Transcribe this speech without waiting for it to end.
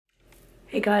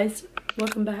Hey guys,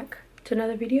 welcome back to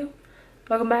another video.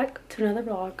 Welcome back to another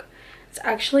vlog. It's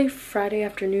actually Friday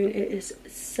afternoon. It is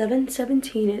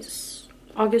 7:17. It's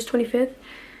August 25th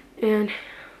and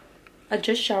I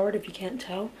just showered, if you can't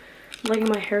tell. I'm letting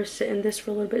my hair sit in this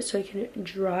for a little bit so I can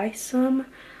dry some.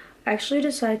 I actually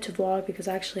decided to vlog because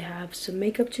I actually have some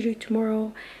makeup to do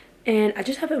tomorrow and I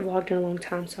just haven't vlogged in a long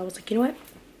time, so I was like, you know what,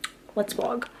 let's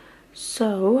vlog.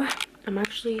 So I'm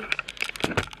actually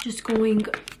just going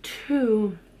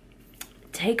to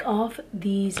take off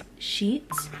these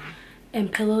sheets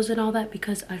and pillows and all that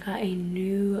because I got a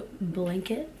new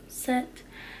blanket set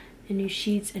and new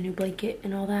sheets and new blanket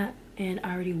and all that, and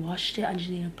I already washed it. I just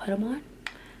need to put them on,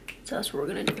 so that's what we're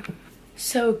gonna do.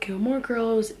 So Gilmore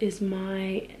Girls is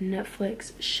my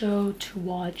Netflix show to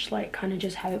watch, like kind of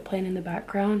just have it playing in the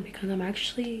background because I'm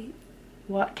actually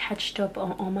catched up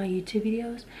on all my YouTube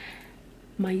videos,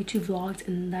 my YouTube vlogs,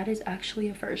 and that is actually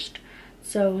a first.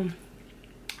 So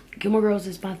Gilmore Girls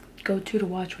is my go-to to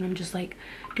watch when I'm just like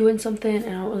doing something and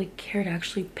I don't really care to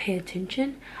actually pay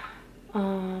attention.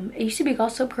 It used to be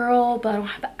Gossip Girl, but I don't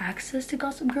have access to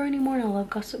Gossip Girl anymore, and I love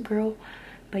Gossip Girl.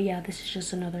 But yeah, this is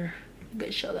just another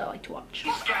good show that I like to watch.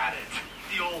 He's got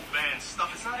it. The old man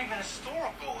stuff. It's not even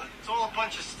historical. It's all a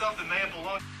bunch of stuff that may have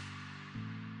belonged.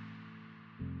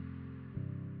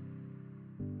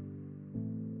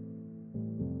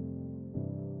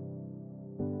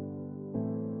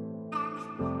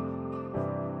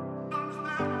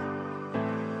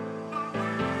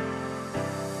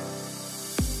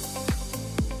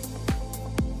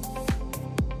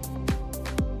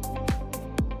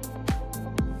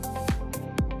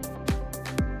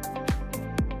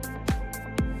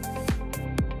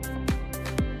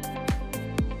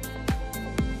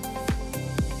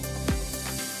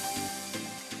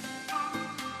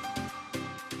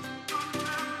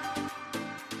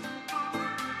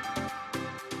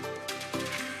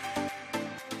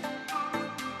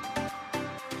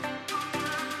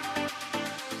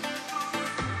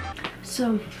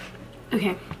 So,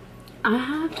 okay, I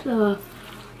have the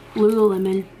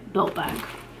Lululemon belt bag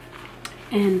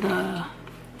and the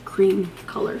cream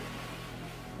color.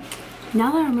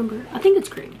 Now that I remember, I think it's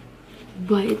cream,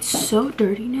 but it's so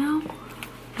dirty now.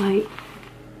 Like,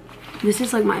 this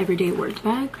is like my everyday work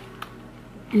bag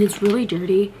and it's really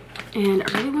dirty and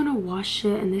I really want to wash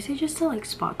it, and they say just to like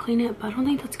spot clean it, but I don't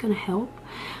think that's gonna help.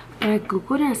 But I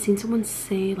googled and I seen someone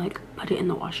say like put it in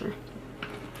the washer,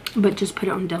 but just put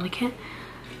it on delicate.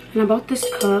 And I bought this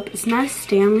cup. It's not a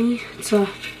Stanley, it's a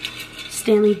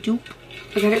Stanley dupe.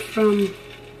 I got it from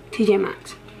TJ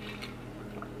Maxx.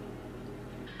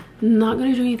 Not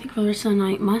gonna do anything for the rest of the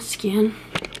night. My skin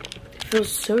feels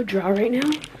so dry right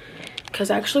now because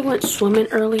I actually went swimming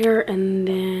earlier and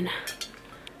then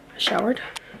I showered.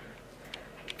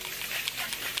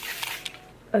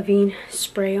 Avene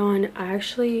spray on. I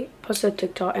actually posted a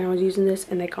TikTok and I was using this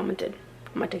and they commented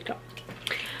on my TikTok.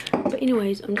 But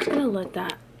anyways, I'm just gonna let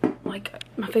that, like,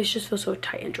 my face just feels so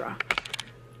tight and dry.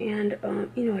 And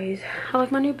anyways, I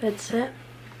like my new bed set.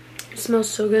 It smells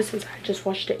so good since I just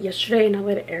washed it yesterday and I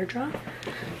let it air dry.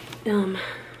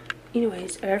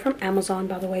 Anyways, I got it from Amazon,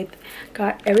 by the way.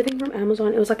 Got everything from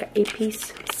Amazon. It was like an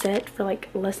 8-piece set for like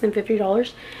less than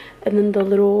 $50, and then the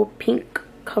little pink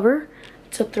cover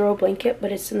to throw a blanket,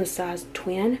 but it's in the size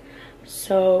twin,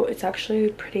 so it's actually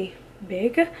pretty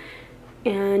big.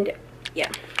 And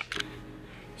yeah,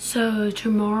 so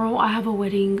tomorrow I have a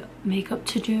wedding makeup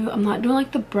to do. I'm not doing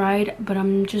like the bride, but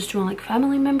I'm just doing like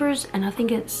family members, and I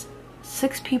think it's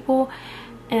 6 people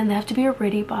and they have to be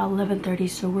ready by 11:30,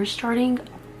 so we're starting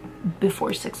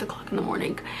before 6 o'clock in the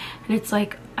morning, and it's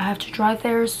like I have to drive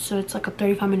there, so it's like a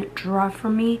 35-minute drive for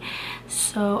me,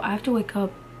 so I have to wake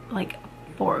up like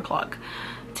 4 o'clock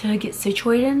to get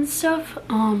situated and stuff.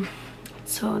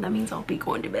 So that means I'll be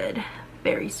going to bed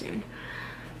very soon.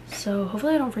 So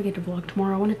hopefully I don't forget to vlog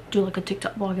tomorrow. I want to do like a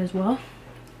TikTok vlog as well.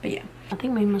 But yeah, I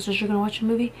think me and my sister are gonna watch a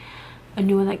movie, a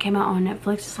new one that came out on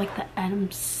Netflix. It's like the Adam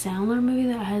Sandler movie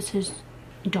that has his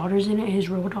daughters in it, his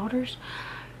real daughters.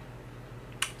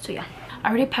 So yeah, I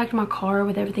already packed my car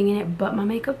with everything in it but my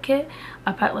makeup kit.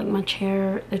 I packed like my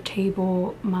chair, the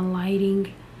table, my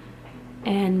lighting,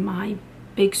 and my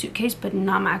big suitcase, but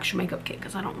not my actual makeup kit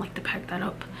because I don't like to pack that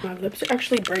up. My lips are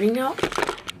actually burning now.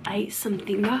 I ate some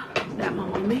tinga that my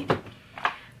mom made,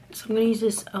 so I'm gonna use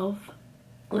this e.l.f.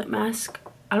 lip mask.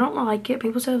 I don't like it.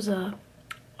 People say it was a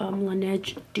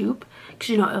Laneige dupe because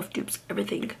you know e.l.f. dupes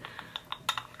everything.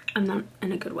 I'm not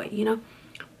in a good way, you know,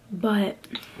 but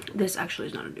this actually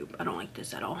is not a dupe. I don't like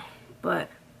this at all, but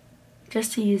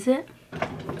just to use it.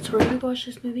 So we're gonna go watch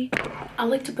this movie. I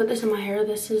like to put this in my hair.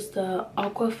 This is the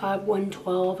Aqua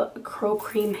 5112 Curl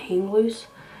Cream Hang Loose.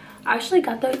 I actually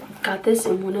got this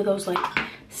in one of those like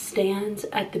stands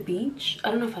at the beach.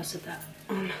 I don't know if I said that.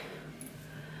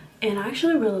 And I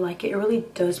actually really like it. It really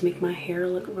does make my hair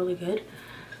look really good.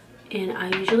 And I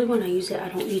usually, when I use it, I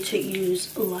don't need to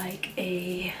use like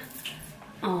a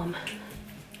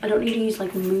I don't need to use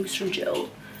like mousse or gel.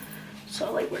 So I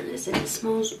like wearing this, and it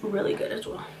smells really good as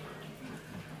well.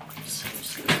 So I'm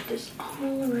just gonna put this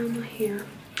all around my hair.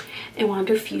 And when I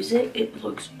diffuse it, it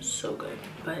looks so good.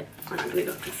 But I'm not gonna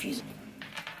go diffuse it.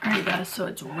 Alright guys, so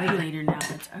it's way later now.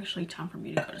 It's actually time for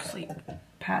me to go to sleep.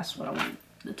 Past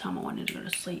the time I wanted to go to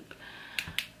sleep.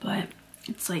 But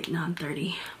it's like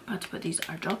 9:30. About to put these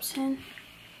eye drops in.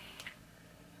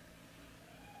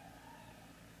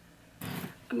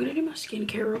 I'm gonna do my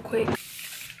skincare real quick.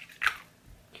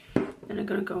 And I'm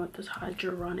gonna go with this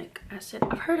hyaluronic acid.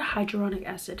 I've heard hyaluronic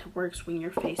acid works when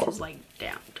your face is like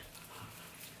damped.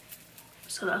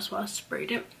 So that's why I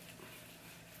sprayed it.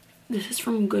 This is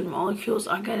from Good Molecules.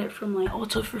 I got it from like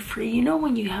Ulta for free. You know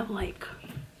when you have like,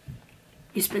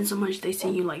 you spend so much they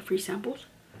send you like free samples?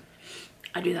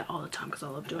 I do that all the time because I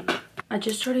love doing it. I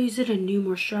just started using a new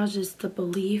moisturizer. It's the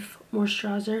Belief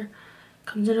moisturizer.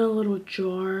 Comes in a little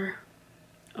jar.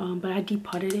 But I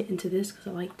depotted it into this because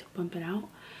I like to bump it out.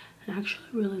 And I actually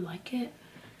really like it.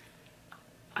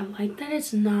 I like that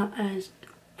it's not as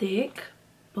thick,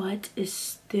 but it's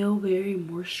still very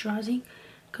moisturizing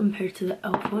compared to the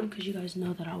e.l.f. one, because you guys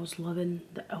know that I was loving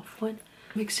the e.l.f. one.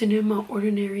 Mixing in my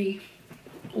ordinary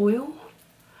oil.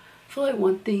 I feel like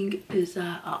one thing is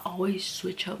that I always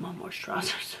switch up my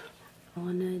moisturizers.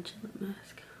 On edge lip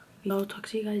mask. I'll talk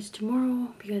to you guys tomorrow.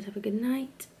 Hope you guys have a good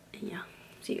night. And yeah,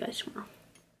 see you guys tomorrow.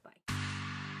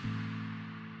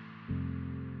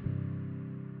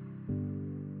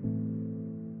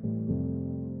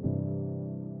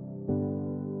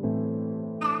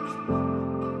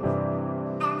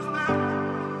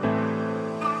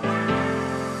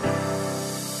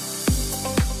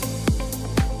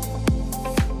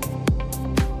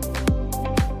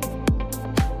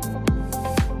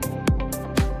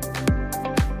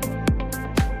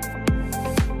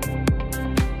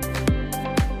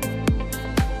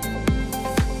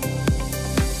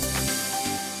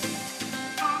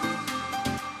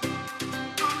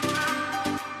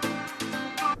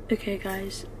 Okay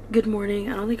guys, good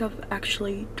morning. I don't think I've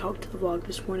actually talked to the vlog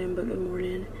this morning, but good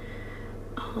morning.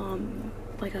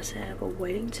 Like I said, I have a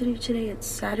wedding to do today. It's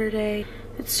Saturday.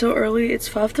 It's so early. It's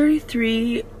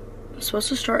 5:33. I'm supposed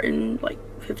to start in like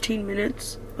 15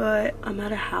 minutes, but I'm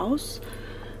at a house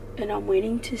and I'm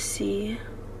waiting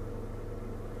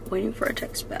for a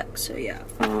text back. So yeah,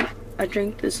 I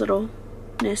drank this little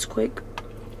Nesquik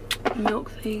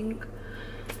milk thing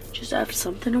just to have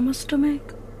something on my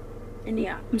stomach. And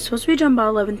yeah, I'm supposed to be done by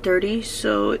 11:30,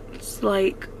 so it's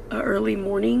like a early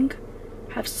morning.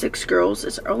 I have 6 girls.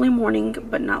 It's early morning,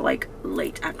 but not like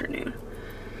late afternoon.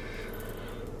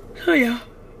 So yeah,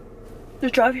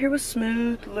 the drive here was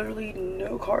smooth. Literally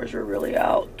no cars were really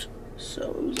out,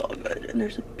 so it was all good. And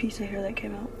there's a piece of hair that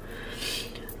came out.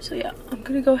 So yeah, I'm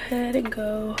gonna go ahead and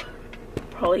go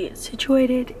probably get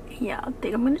situated. Yeah, I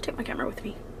think I'm gonna take my camera with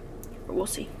me, or we'll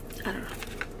see. I don't know.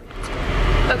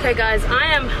 Okay guys,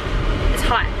 it's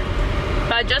hot.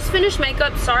 But I just finished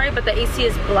makeup. Sorry, but the AC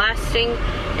is blasting.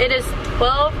 It is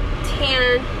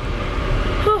 12:10.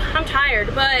 Whew, I'm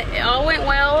tired, but it all went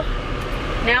well.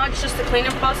 Now it's just the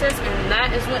cleanup process, and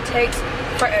that is what takes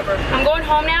forever. I'm going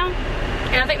home now,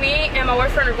 and I think me and my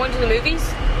boyfriend are going to the movies.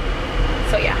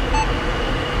 So yeah.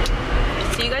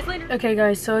 See you guys later. Okay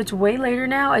guys, so it's way later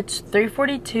now. It's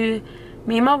 3:42.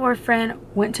 Me and my boyfriend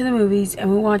went to the movies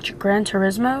and we watched Gran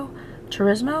Turismo.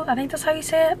 I think that's how you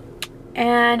say it.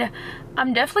 And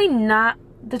I'm definitely not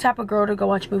the type of girl to go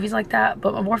watch movies like that,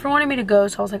 but my boyfriend wanted me to go,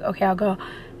 so I was like, okay, I'll go.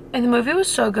 And the movie was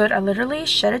so good. I literally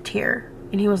shed a tear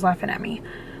and he was laughing at me,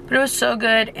 but it was so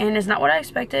good, and it's not what I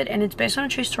expected, and it's based on a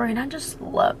true story, and I just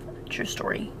love true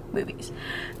story movies.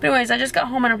 But anyways, I just got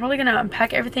home and I'm probably gonna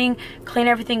unpack everything, clean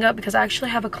everything up, because I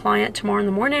actually have a client tomorrow in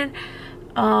the morning.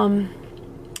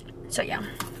 So yeah,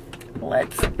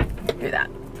 let's do that.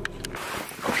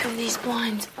 Open these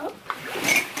blinds up.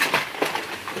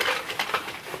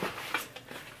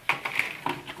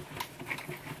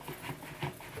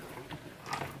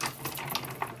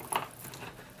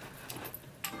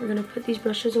 We're gonna put these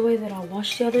brushes away that I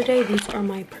washed the other day. These are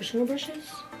my personal brushes.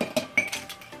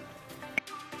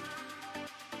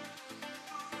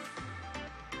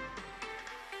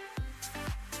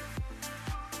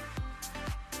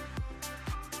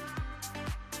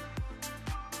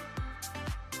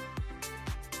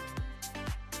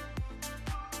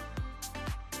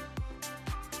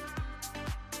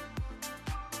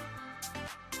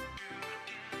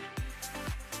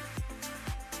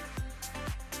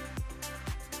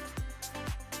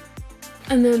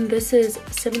 And then this is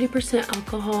 70%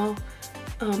 alcohol.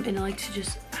 And I like to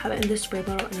just have it in this spray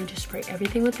bottle, and I just spray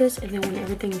everything with this, and then when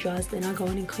everything dries, then I go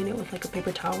in and clean it with like a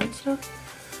paper towel and stuff.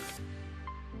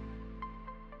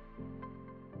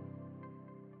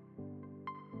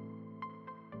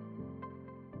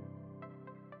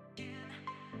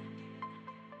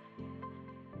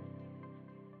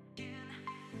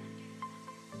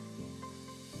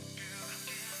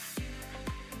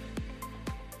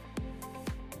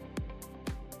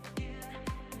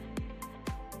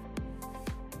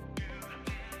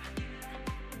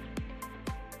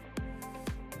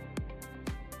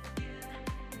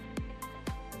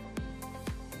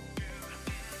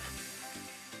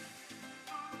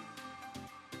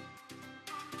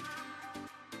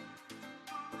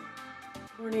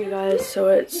 Morning, guys. So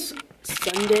it's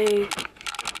Sunday,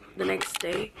 the next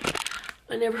day.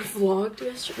 I never vlogged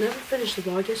yesterday, never finished the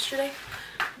vlog yesterday,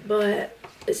 but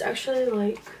it's actually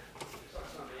like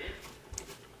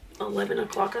 11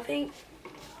 o'clock, I think,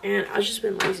 and I've just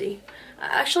been lazy. I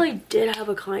actually did have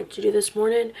a client to do this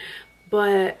morning,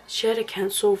 but she had to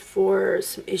cancel for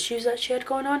some issues that she had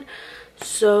going on.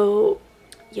 So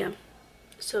yeah,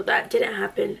 so that didn't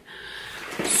happen.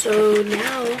 So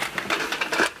now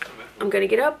I'm gonna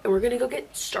get up and we're gonna go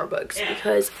get Starbucks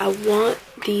because I want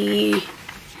the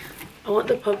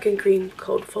pumpkin cream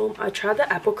cold foam. I tried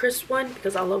the apple crisp one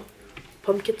because I love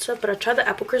pumpkin stuff, but I tried the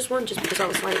apple crisp one just because I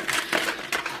was like,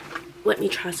 let me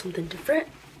try something different.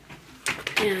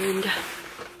 And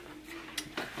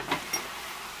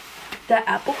the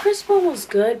apple crisp one was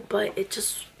good, but it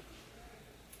just,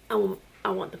 I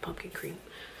want the pumpkin cream.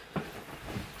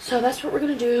 So that's what we're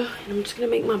gonna do, and I'm just gonna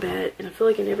make my bed. And I feel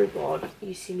like in every vlog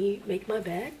you see me make my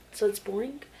bed, so it's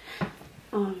boring.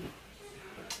 So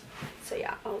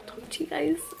yeah, I'll talk to you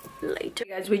guys later.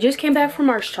 Guys, we just came back from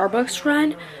our Starbucks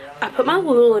run. I put my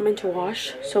Lululemon to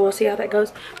wash, so we'll see how that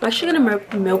goes. I'm actually gonna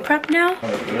meal prep now.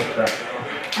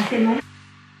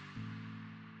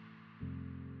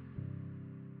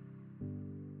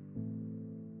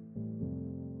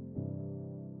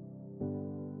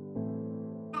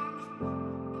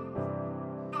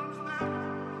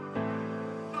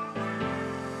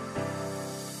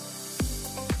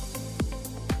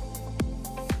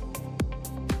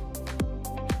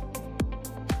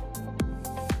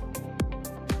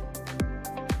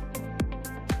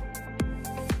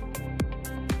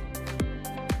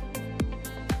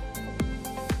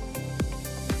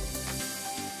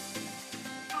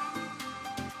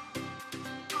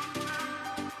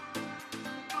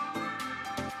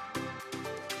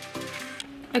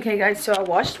 Okay guys, so I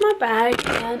washed my bag,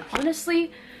 and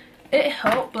honestly it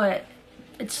helped, but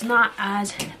it's not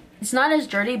as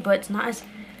dirty, but it's not as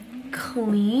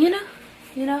clean,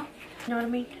 you know what I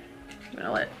mean? I'm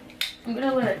gonna let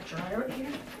it dry right here.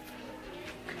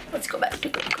 Let's go back to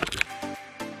work.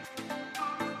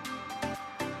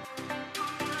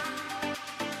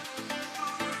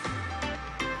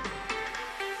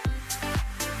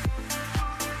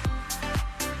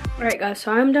 Alright guys,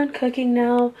 so I'm done cooking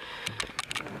now.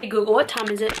 Google, what time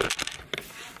is it?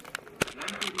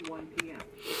 1:31 p.m.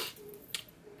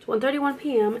 It's 1:31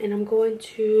 p.m. and I'm going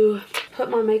to put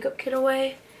my makeup kit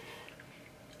away,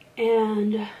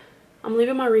 and I'm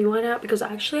leaving my ring light out because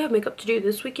I actually have makeup to do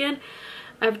this weekend.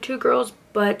 I have 2 girls,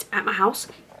 but at my house.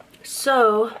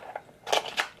 So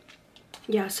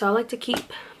yeah, so I like to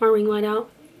keep my ring light out.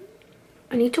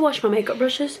 I need to wash my makeup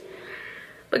brushes,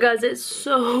 but guys, it's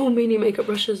so many makeup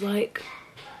brushes. Like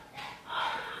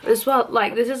this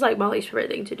is like my least favorite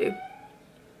thing to do,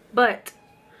 but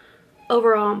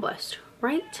overall I'm blessed,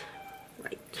 right?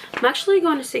 I'm actually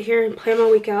going to sit here and plan my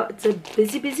week out. It's a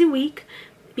busy week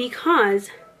because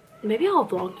maybe I'll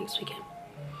vlog next weekend.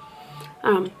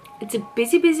 It's a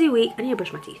busy week. I need to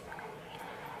brush my teeth.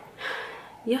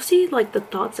 You'll see like the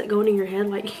thoughts that go into your head,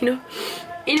 like, you know.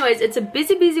 Anyways, it's a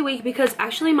busy week because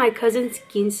actually my cousin's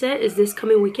quince is this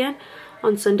coming weekend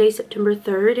on Sunday, September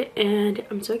 3rd, and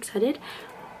I'm so excited.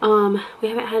 We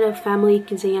haven't had a family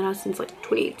quinceañera since like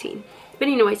 2018. But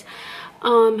anyways,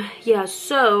 yeah,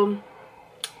 so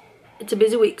it's a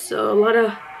busy week. So a lot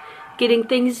of getting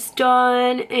things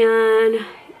done and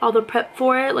all the prep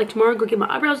for it. Like tomorrow, go get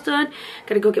my eyebrows done.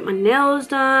 Gotta go get my nails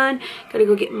done. Gotta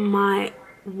go get my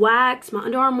wax, my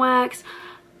underarm wax.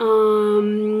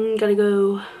 Gotta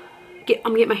go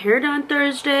I'm getting my hair done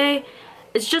Thursday.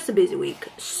 It's just a busy week.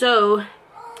 So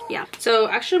yeah. So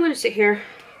actually I'm gonna sit here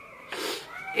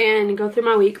and go through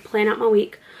my week, plan out my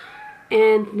week,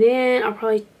 and then I'll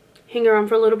probably hang around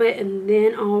for a little bit, and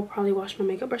then I'll probably wash my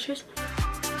makeup brushes.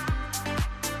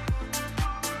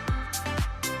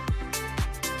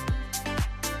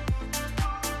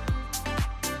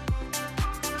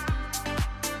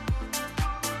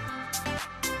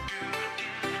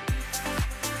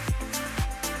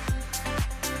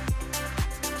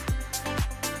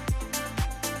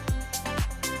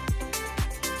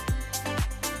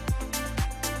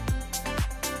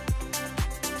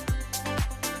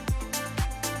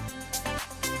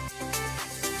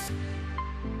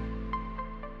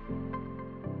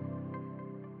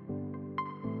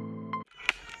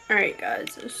 Alright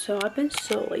guys, so I've been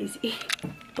so lazy,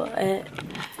 but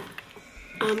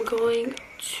I'm going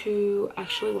to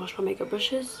actually wash my makeup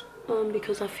brushes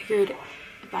because I figured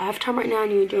if I have time right now, I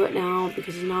need to do it now,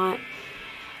 because if not,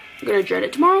 I'm gonna dread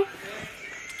it tomorrow.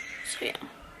 So yeah.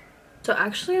 So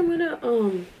actually I'm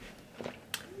gonna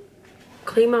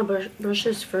clean my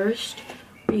brushes first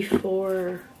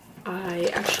before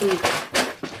I actually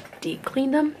deep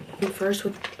clean them. And first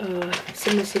with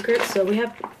Cinema Secrets. So we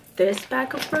have this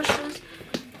bag of brushes,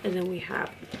 and then we have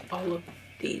all of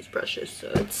these brushes, so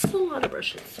it's a lot of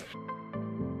brushes.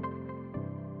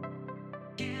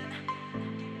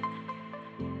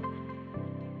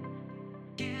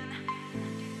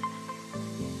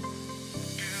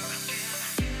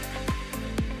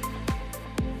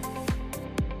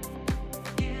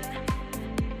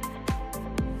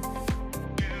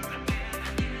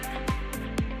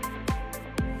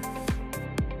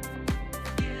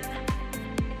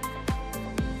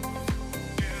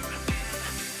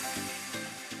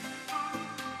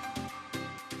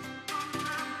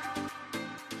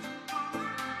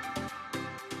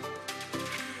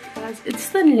 It's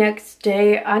the next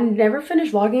day. I never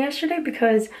finished vlogging yesterday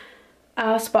because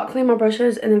I spot cleaned my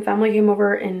brushes and then family came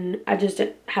over and I just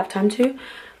didn't have time to.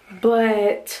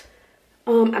 But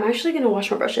I'm actually gonna wash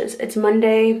my brushes. It's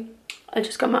Monday. I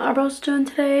just got my eyebrows done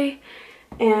today,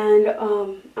 and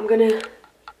I'm gonna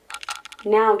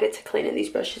now get to cleaning these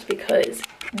brushes because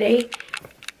they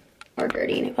are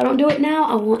dirty, and if I don't do it now,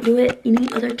 I won't do it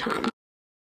any other time.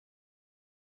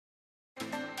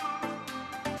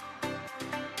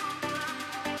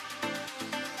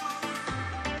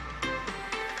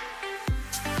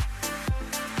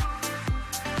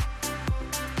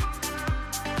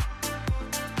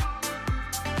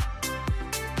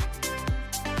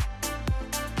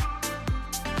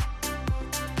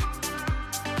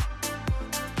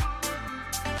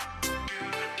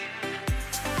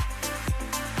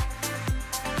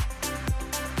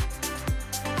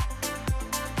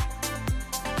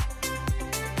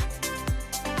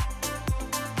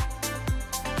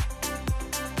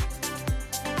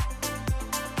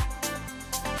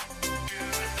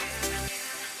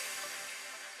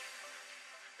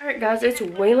 Alright guys, it's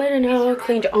way later now. I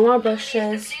cleaned all my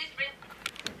brushes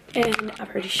and I've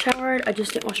already showered. I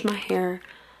just didn't wash my hair.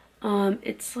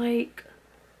 It's like,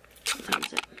 what time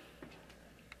is it?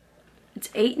 It's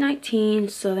 8:19,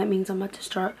 so that means I'm about to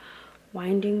start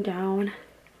winding down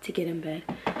to get in bed.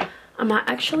 I might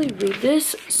actually read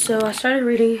this. So I started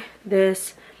reading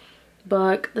this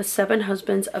book, The 7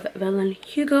 Husbands of Evelyn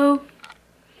Hugo.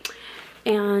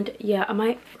 And yeah, I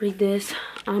might read this.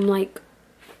 I'm like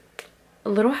a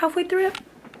little halfway through it.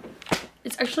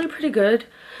 It's actually pretty good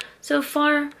so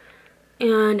far,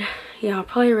 and yeah, I'll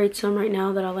probably read some right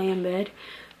now that I lay in bed,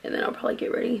 and then I'll probably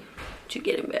get ready to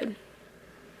get in bed.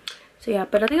 So yeah,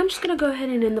 but I think I'm just gonna go ahead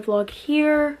and end the vlog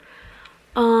here.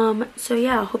 So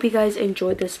yeah, I hope you guys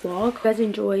enjoyed this vlog. You guys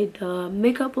enjoyed the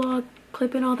makeup vlog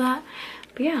clip and all that.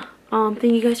 But yeah, thank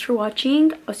you guys for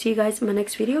watching. I'll see you guys in my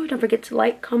next video. Don't forget to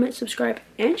like, comment, subscribe,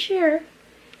 and share,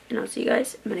 and I'll see you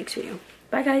guys in my next video.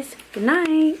 Bye guys. Good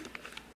night.